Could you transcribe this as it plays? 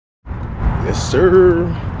Yes, sir.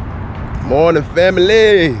 Morning,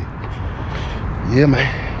 family. Yeah,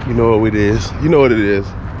 man. You know what it is. You know what it is.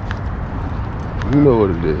 You know what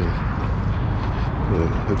it is.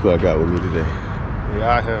 Yeah, that's what I got with me today. We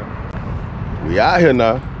out here. We out here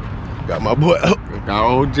now. Got my boy.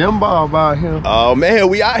 Got old Jim Bob out here. Oh, man.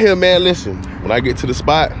 We out here, man. Listen, when I get to the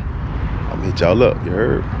spot, I'm gonna hit y'all up. You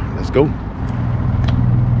heard? Let's go.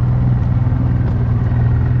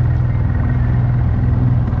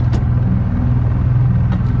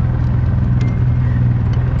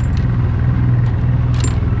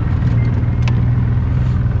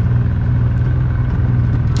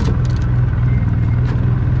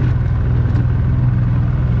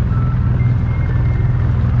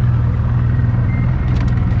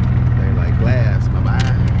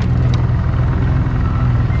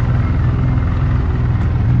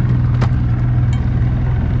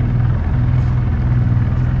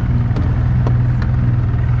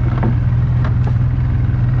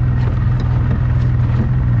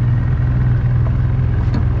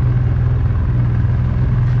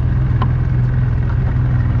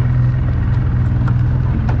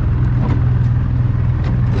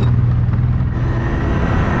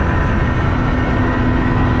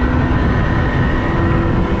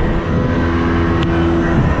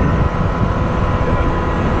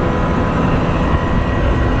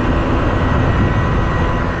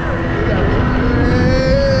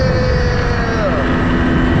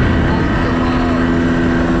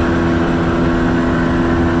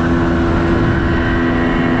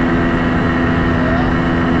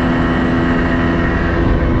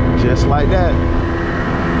 Just like that.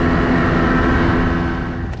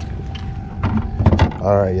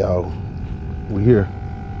 All right, y'all. We here.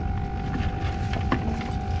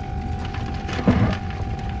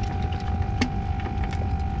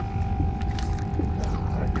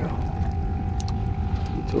 There we go.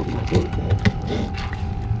 You told me to put it down.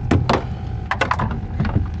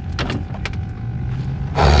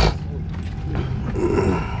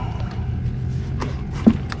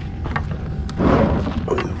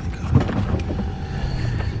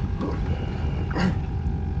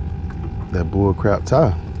 That bull crap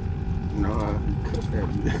tire. No,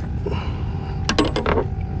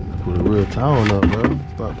 Put a real tire on up, bro.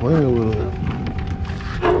 Stop playing with it.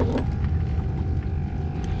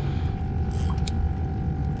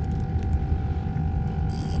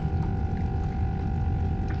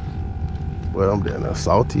 Well, I'm down there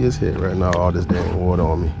salty as heck right now. All this damn water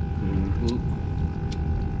on me.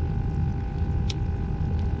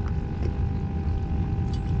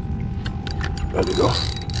 There we go.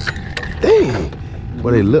 Dang!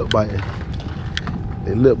 Boy, they lip biting.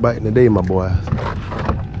 They lip biting today, my boys.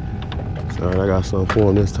 Sorry, I got something for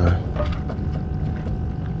them this time.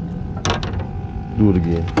 Do it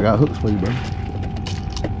again. I got hooks for you, bro.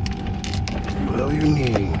 Whatever you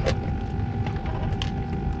need.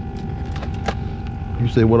 You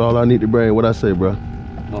say what all I need to bring? What I say, bro?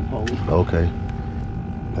 my pole. Okay.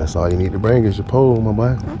 That's all you need to bring is your pole, my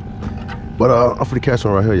boy. But I'm finna catch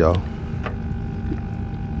one right here, y'all.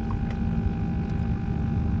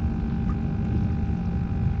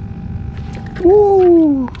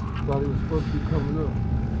 Woo! Thought he was supposed to be coming up.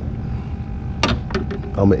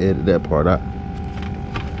 I'm gonna edit that part out.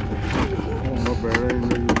 Oh, my bad. I ain't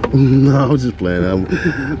know No, I'm just playing. I'm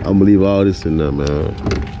gonna leave all this in there, man.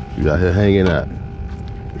 You out here hanging out.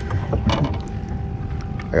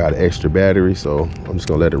 I got an extra battery, so I'm just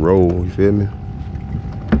gonna let it roll. You feel me?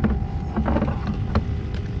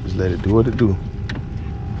 Just let it do what it do.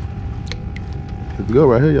 Here we go,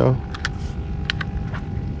 right here, y'all.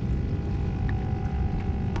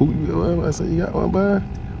 Poop, you I say you got one, bud?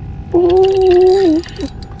 Ooh,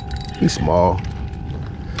 he's small.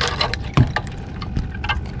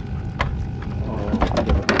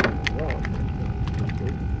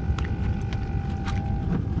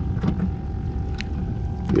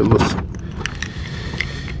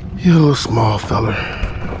 You're a little small fella.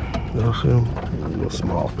 You know what I'm saying? A little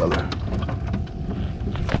small fella.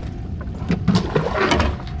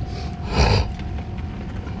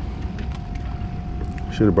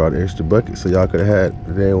 Should have brought an extra bucket so y'all could have had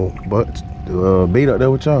the damn bait up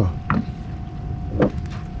there with y'all.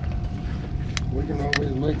 We can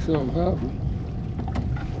always make something happen.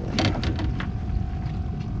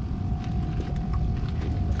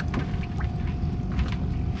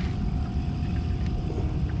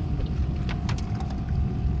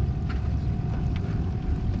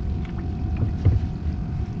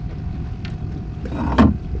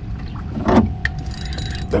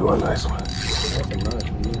 There go a nice one.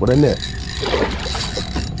 What a net.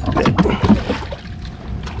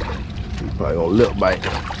 He probably gonna lip bite.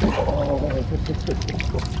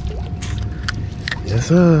 Yes,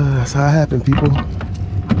 sir. That's how it happen, people.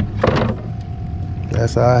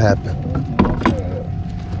 That's how it happen.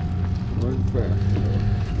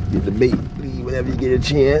 Get the bait, please, whenever you get a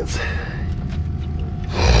chance.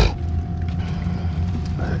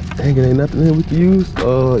 Dang, it ain't nothing here we can use.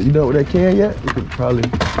 You done with that can yet? We could probably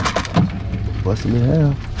bust them in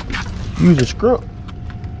half. Use a scrub.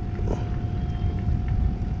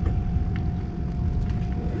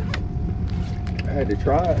 I had to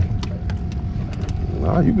try it.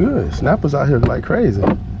 Nah, you good. Snappers out here like crazy.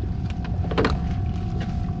 Let's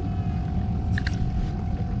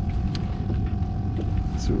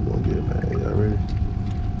see what we're gonna get, man. Y'all ready?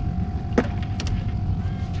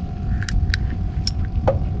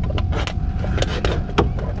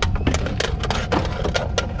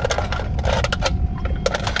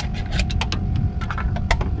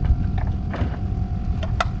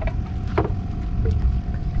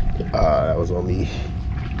 Ah, that was on me.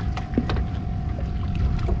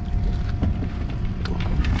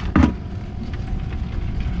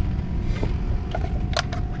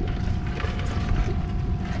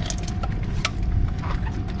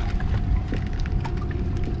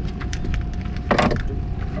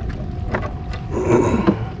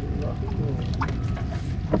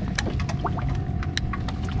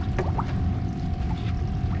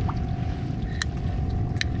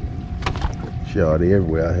 Y'all, they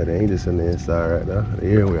everywhere out here. They ain't just in the inside right now.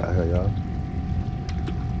 They everywhere out here, y'all.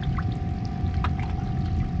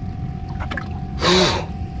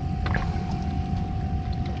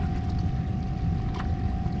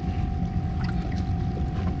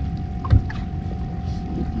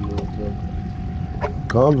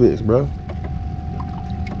 Convicts, bro.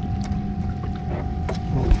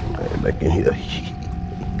 Man, back in here.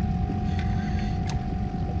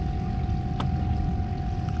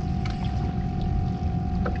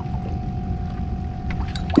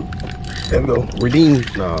 There we go. Redeem.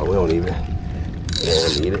 No, we don't even. We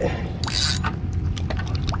don't need it.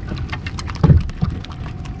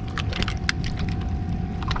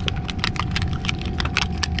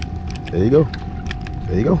 There you go.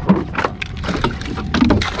 There you go.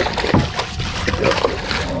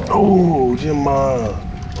 Oh, Jim,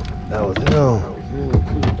 that was him.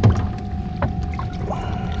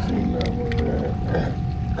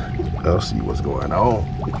 Let's see what's going on.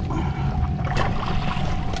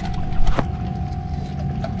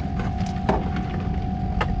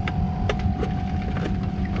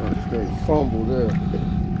 Fumble there.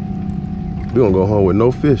 We gonna go home with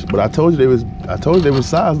no fish, but I told you they was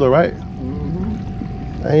size though, right?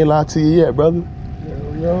 Mm-hmm. I ain't lied to you yet, brother.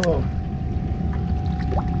 Hell yeah.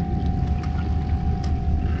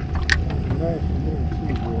 Nice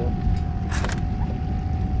too, boy.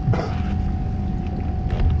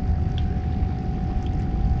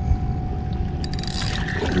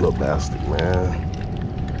 Little bastard, man.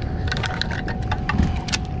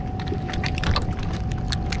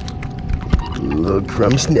 Little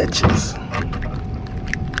crumb snatches.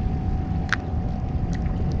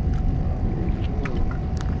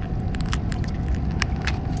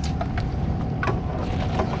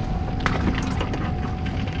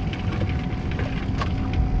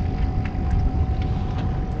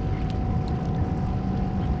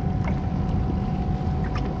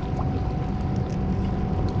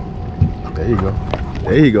 There you go.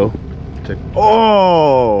 There you go. Check.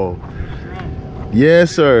 Oh!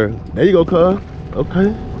 Yes, sir. There you go, cuz.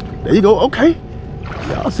 Okay. There you go. Okay.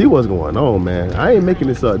 Y'all see what's going on, man. I ain't making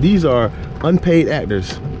this up. These are unpaid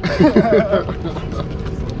actors.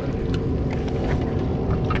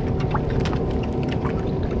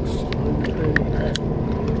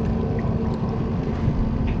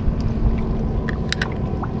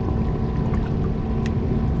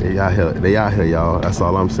 They out here, y'all. That's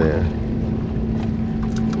all I'm saying.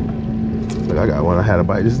 Look, I got one. I had a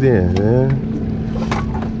bite just then, man.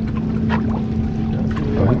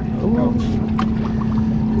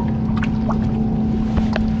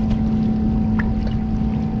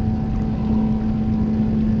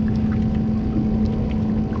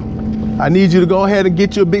 I need you to go ahead and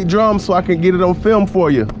get you a big drum so I can get it on film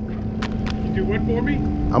for you. Do what for me?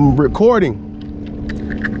 I'm recording.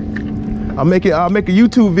 I'll make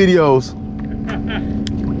YouTube videos.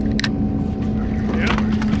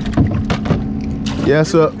 Yeah,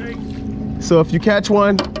 so if you catch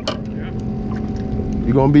one,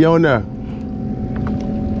 you're gonna be on there.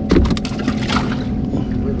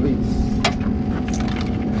 Release.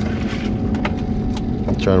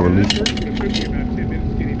 I'm trying to release it. It took me about 10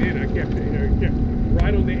 minutes getting in. I kept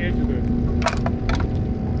right on the edge of the...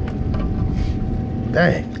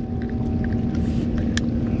 Dang.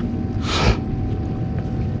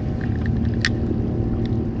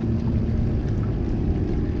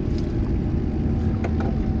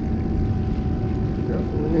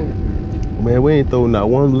 man, we ain't throwing not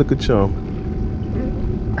one lick of chum.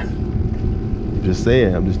 Just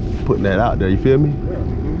saying, I'm just putting that out there, you feel me?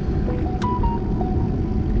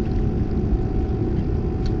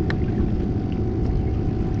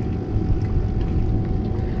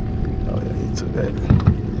 Oh yeah, he took that.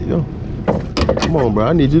 There you go. Come on, bro,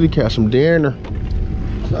 I need you to catch some dinner.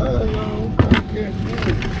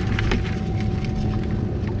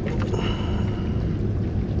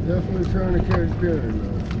 Definitely trying to catch dinner,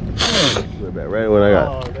 Put back right when I got.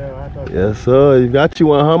 Oh, damn, I thought Yes, sir. You got you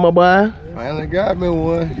one, huh, my boy? finally got me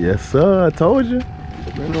one. Yes, sir. I told you.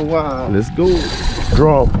 Been a while. Let's go.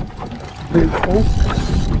 Draw. Big oak.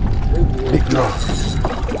 Big draw.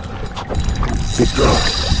 Big draw.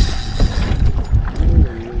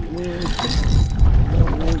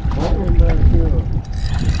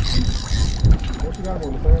 What you got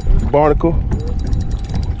on the third? Barnacle.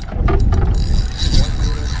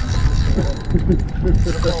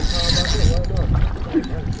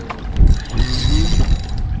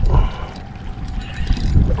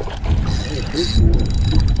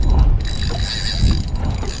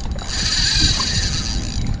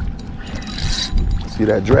 See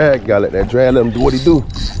that drag? Gotta let that drag let him do what he do.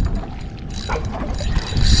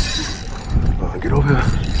 Get over here.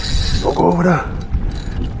 Don't go over there.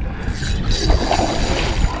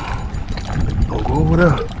 Don't go over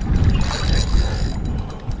there.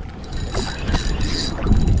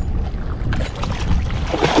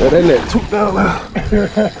 Yeah, that net took down there.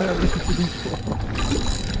 That's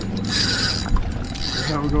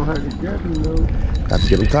how we gonna have to get him, though. Have to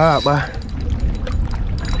get him tied, boy.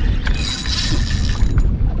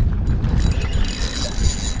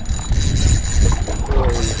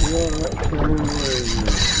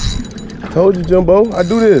 Told you, Jumbo, I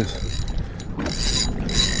do this.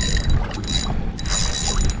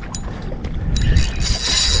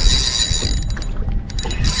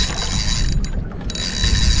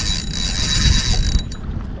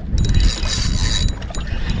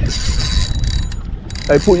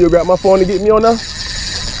 Hey, Pooh, you grab my phone to get me on now?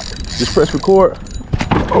 Just press record.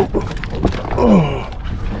 Oh.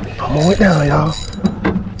 I'm on it down, y'all.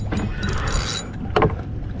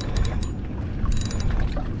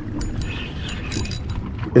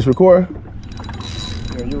 It's recording?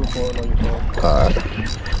 Yeah, you're recording on your phone. Alright.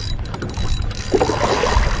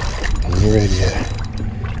 You ready yet?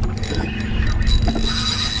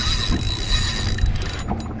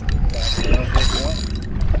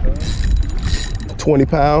 £20.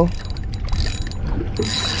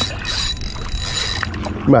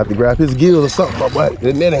 You might have to grab his gills or something, my boy.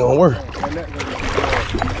 That net ain't gonna work.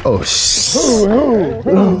 Oh, shit.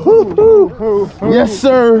 Yes,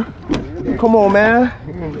 sir. Come on, man.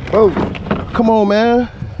 Come on, man.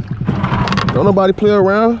 Don't nobody play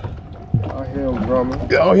around. I hear him drumming.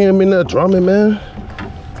 Y'all hear him in there drumming, man.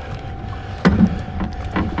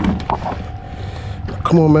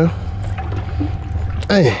 Come on, man.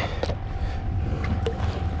 Hey.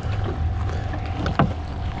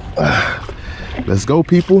 Let's go,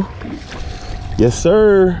 people. Yes,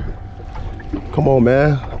 sir. Come on,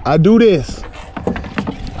 man. I do this.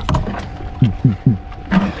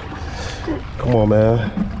 Come on,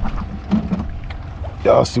 man.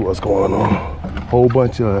 Y'all see what's going on. Whole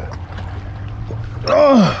bunch of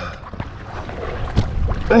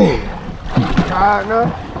dang. Tired now?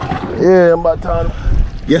 Yeah, I'm about time.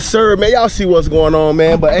 Yes, sir, man. Y'all see what's going on,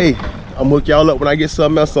 man. But hey, I'm hook y'all up when I get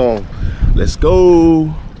something else on. Let's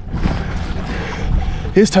go.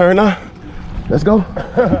 His turn now. Let's go.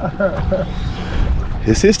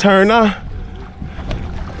 It's his turn now.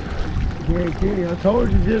 Yeah, Kenny, I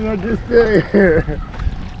told you, didn't I just say?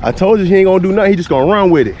 I told you he ain't gonna do nothing. He just gonna run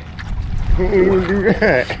with it. He ain't gonna do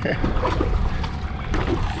that.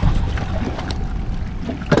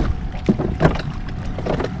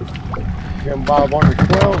 Get Bob on the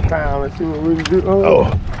 12 pound. Let's see what we can do.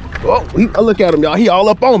 Oh, look at him, y'all. He all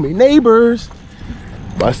up on me. Neighbors.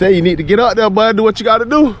 But I say you need to get out there, bud. Do what you gotta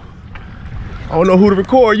do. I don't know who to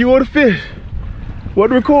record. You or the fish? What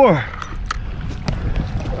to record?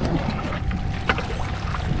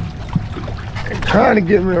 Trying to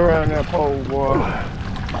get me around that pole, boy.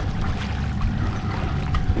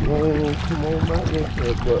 Oh, come on, not this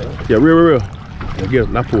way, boy. Yeah, real. Yeah, get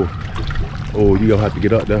him, not pull. Oh, you gonna have to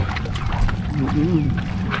get up there.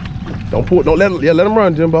 Don't pull, don't let him, let him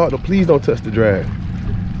run, Jimbo. No, please don't touch the drag.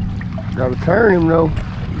 Gotta turn him, though.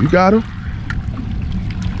 You got him.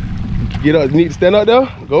 Get up, you need to stand up there?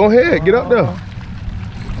 Go ahead, get up there.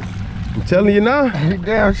 I'm telling you now. He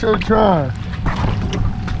damn sure trying.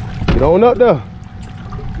 Get on up there.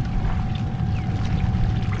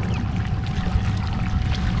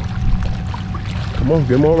 Come on,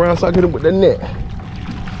 get him on around so I get him with the net.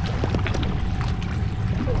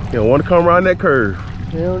 He don't want to come around that curve.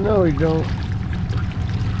 Hell no, he don't.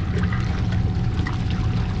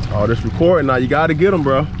 All this recording now, you gotta get him,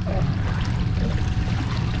 bro.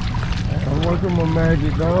 I'm working my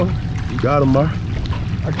magic, dog. You got him, bro.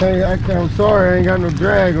 I'm sorry, I ain't got no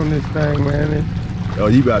drag on this thing, man. Oh,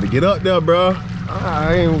 you gotta get up there, bro.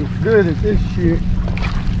 I ain't good at this shit.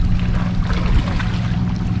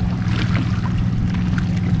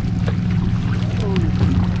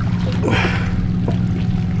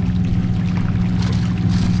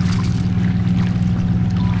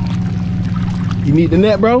 You need the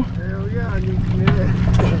net, bro? Hell yeah, I need the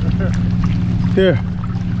net. Here.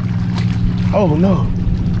 Oh, no.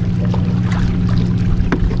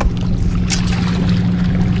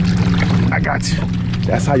 I got you.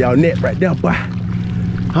 That's how y'all net right there, boy.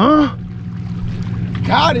 Huh?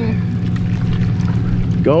 Got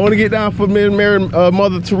him. Go on and get down for me and Mary,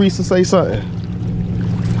 Mother Teresa say something.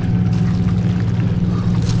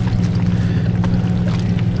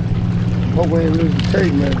 Hope we ain't lose the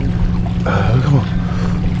tape, man. Come on.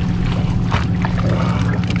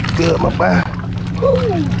 Good, my boy.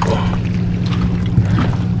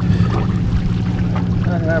 I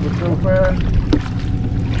have it so fast.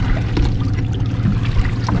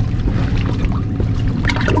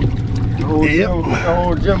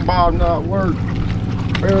 Old Jim Bob not work.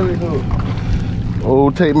 Barely hooked.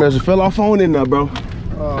 Old tape measure fell off on in there, bro.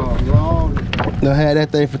 Oh, Lord. I had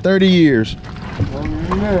that thing for 30 years. Oh,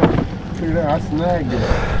 yeah. See that? I snagged it.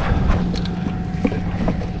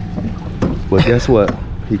 But guess what?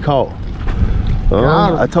 He caught.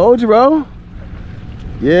 Got him. I told you, bro.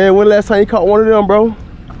 Yeah, when last time you caught one of them, bro?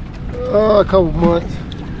 A couple months.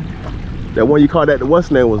 That one you caught at the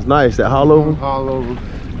what's name was nice. That hollow. Hollow.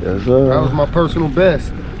 Yes, sir. That was my personal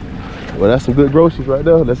best. Well, that's some good groceries right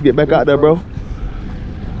there. Let's get back out there, bro.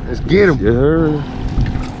 Let's get him. Yes, sir.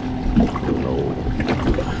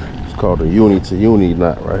 It's called a uni to uni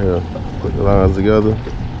knot right here. Put the lines together.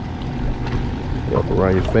 Walk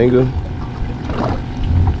around your finger.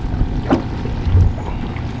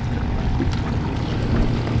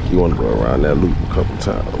 You want to go around that loop a couple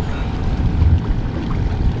times.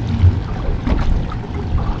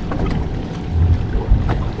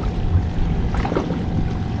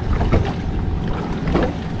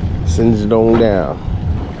 Send it on down.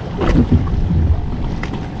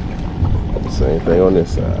 Same thing on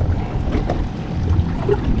this side.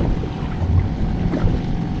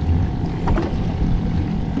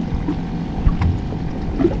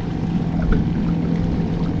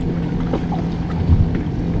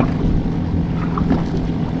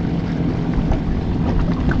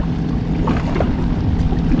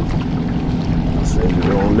 Send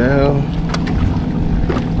it on down.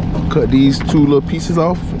 Cut these two little pieces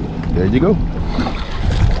off. There you go.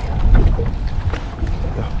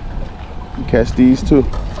 Catch these too.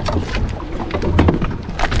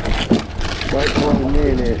 Right on the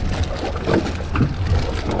minute.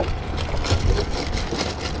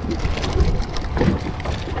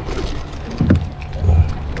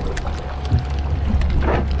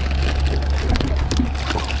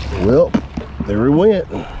 Well, there we went.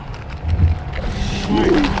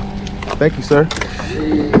 Thank you, sir.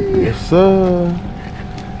 Yes, sir.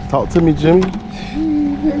 Talk to me, Jimmy.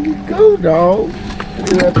 There you go, dog.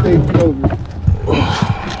 Look at that thing floating.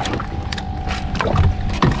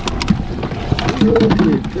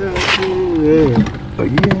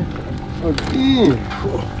 Again. Again.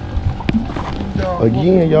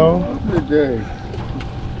 Again, y'all. Today.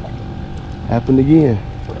 Happened again.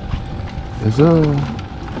 Yes, sir.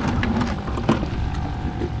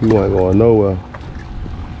 You ain't going nowhere.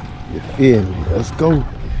 You feel me? Let's go.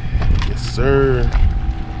 Yes, sir.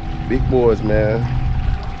 Big boys, man.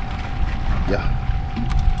 Yeah.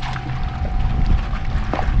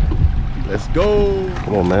 Let's go.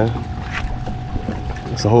 Come on, man.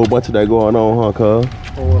 There's a whole bunch of that going on, huh, cuz?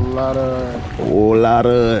 Whole lot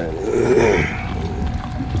of.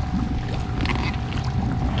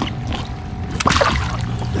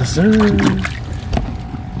 Yes, sir.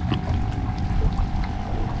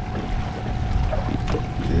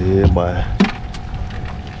 Yeah, boy.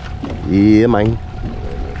 Yeah, man.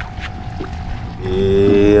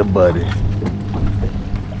 Yeah, buddy.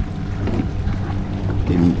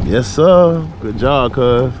 Yes, sir. Good job,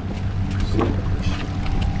 cuz.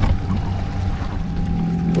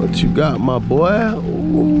 What you got, my boy?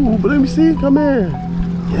 Ooh, but let me see. Come here.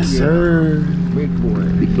 Yes, sir. Big boy.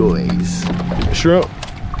 Big boys. Shrimp.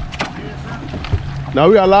 Now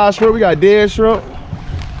we got live shrimp. We got dead shrimp.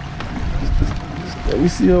 Let me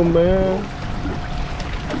see him, man.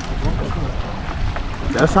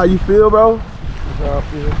 That's how you feel, bro? That's how I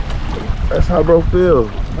feel. That's how bro feel.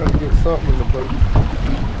 Trying to get something in the boat.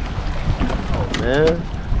 man.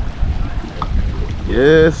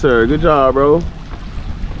 Yes, sir. Good job, bro.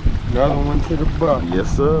 Another one to the buck.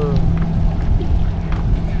 Yes, sir.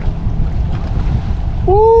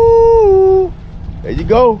 Woo! There you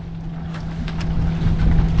go.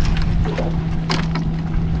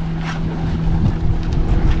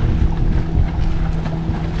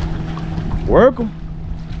 Work 'em.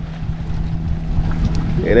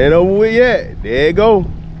 It ain't over with yet. There you go.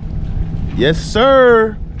 Yes,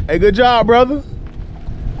 sir. Hey, good job, brother.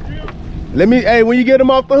 Let me, hey, when you get them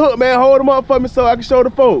off the hook, man, hold them up for me so I can show the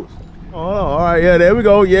folks. All right, yeah, there we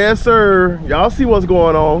go. Yes, sir. Y'all see what's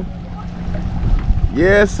going on.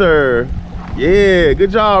 Yes, sir. Yeah,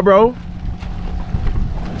 good job, bro.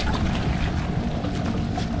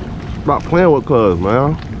 Not playing with cuz,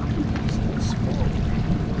 man.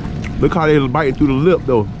 Look how they was biting through the lip,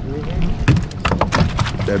 though.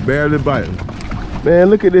 That barely biting. Man,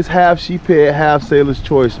 look at this half sheephead, half sailor's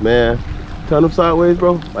choice, man. Turn them sideways,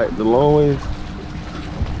 bro. Like the long ways.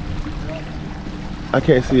 I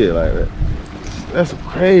can't see it like that. That's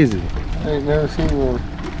crazy. I ain't never seen one.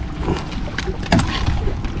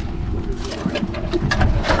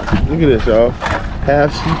 Look at this, y'all.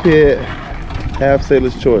 Half sheephead, half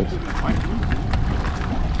sailor's choice.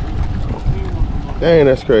 Dang,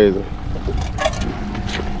 that's crazy.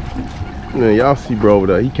 Man, y'all see bro over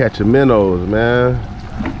there. He catching minnows, man.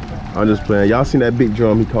 I'm just playing. Y'all seen that big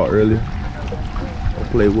drum he caught earlier? I'll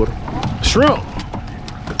play with him. Shrimp.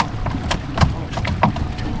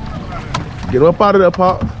 Get up out of there,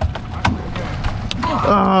 Pop.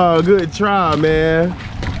 Oh, good try, man.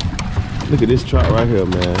 Look at this trout right here,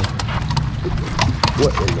 man.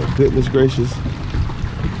 What in the goodness gracious?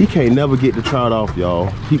 He can't never get the trout off, y'all.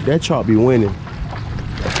 That trout be winning.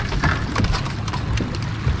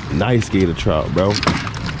 Nice gator trout, bro.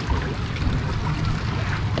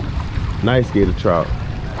 Nice gator trout.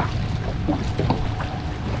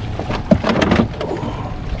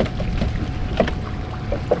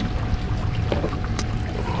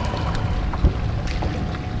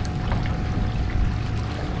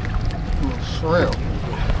 Shrimp.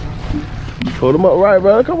 Hold them up right,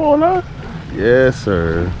 brother. Come on now. Yes,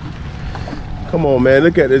 sir. Come on, man.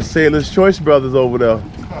 Look at the Sailor's Choice brothers over there.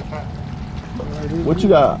 What you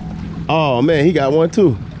got? Oh, man, he got one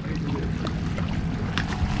too.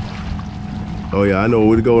 Oh, yeah, I know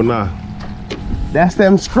where to go now. That's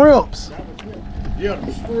them shrimps. Yeah,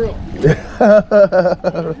 the shrimp.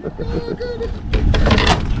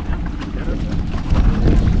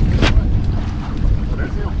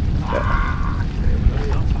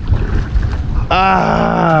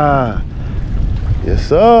 Ah, yes,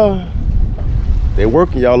 sir. They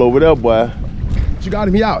working y'all over there, boy. But you got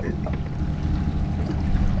him out.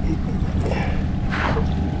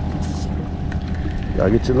 Y'all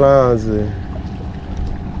get your lines in.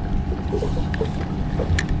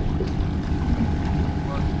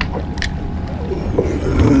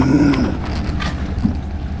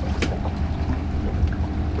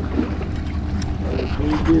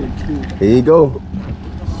 Here you go.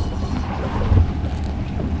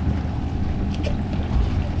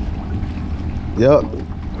 Yep.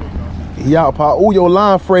 He out, Pop. Ooh, your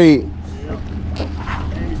line frayed.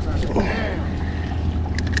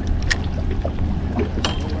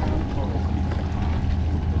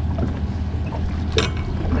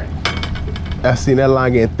 I seen that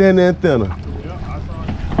line getting thinner and thinner.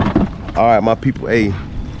 All right, my people. Hey,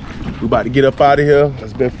 we about to get up out of here.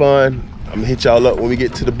 It's been fun. I'm gonna hit y'all up when we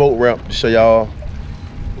get to the boat ramp to show y'all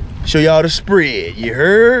the spread. You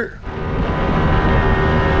heard?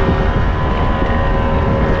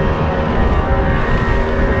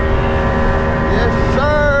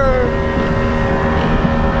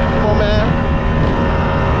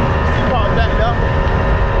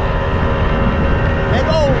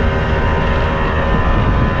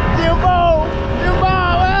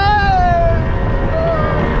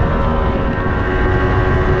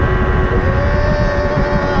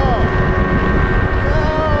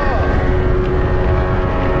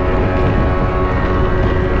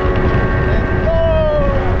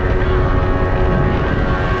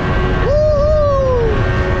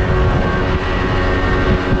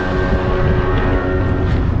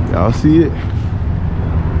 Y'all see it? I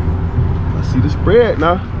see the spread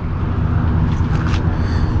now.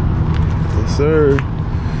 Yes, sir.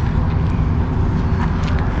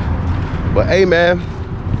 But hey, man,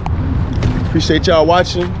 appreciate y'all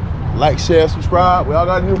watching. Like, share, subscribe. We all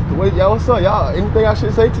gotta do. Wait, y'all, what's up, y'all? Anything I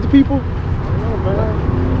should say to the people? I don't know,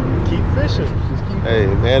 man. Keep fishing. Just keep Hey,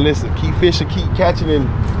 man, listen, keep fishing, keep catching, and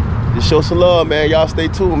just show some love, man. Y'all stay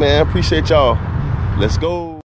tuned, man. Appreciate y'all. Let's go.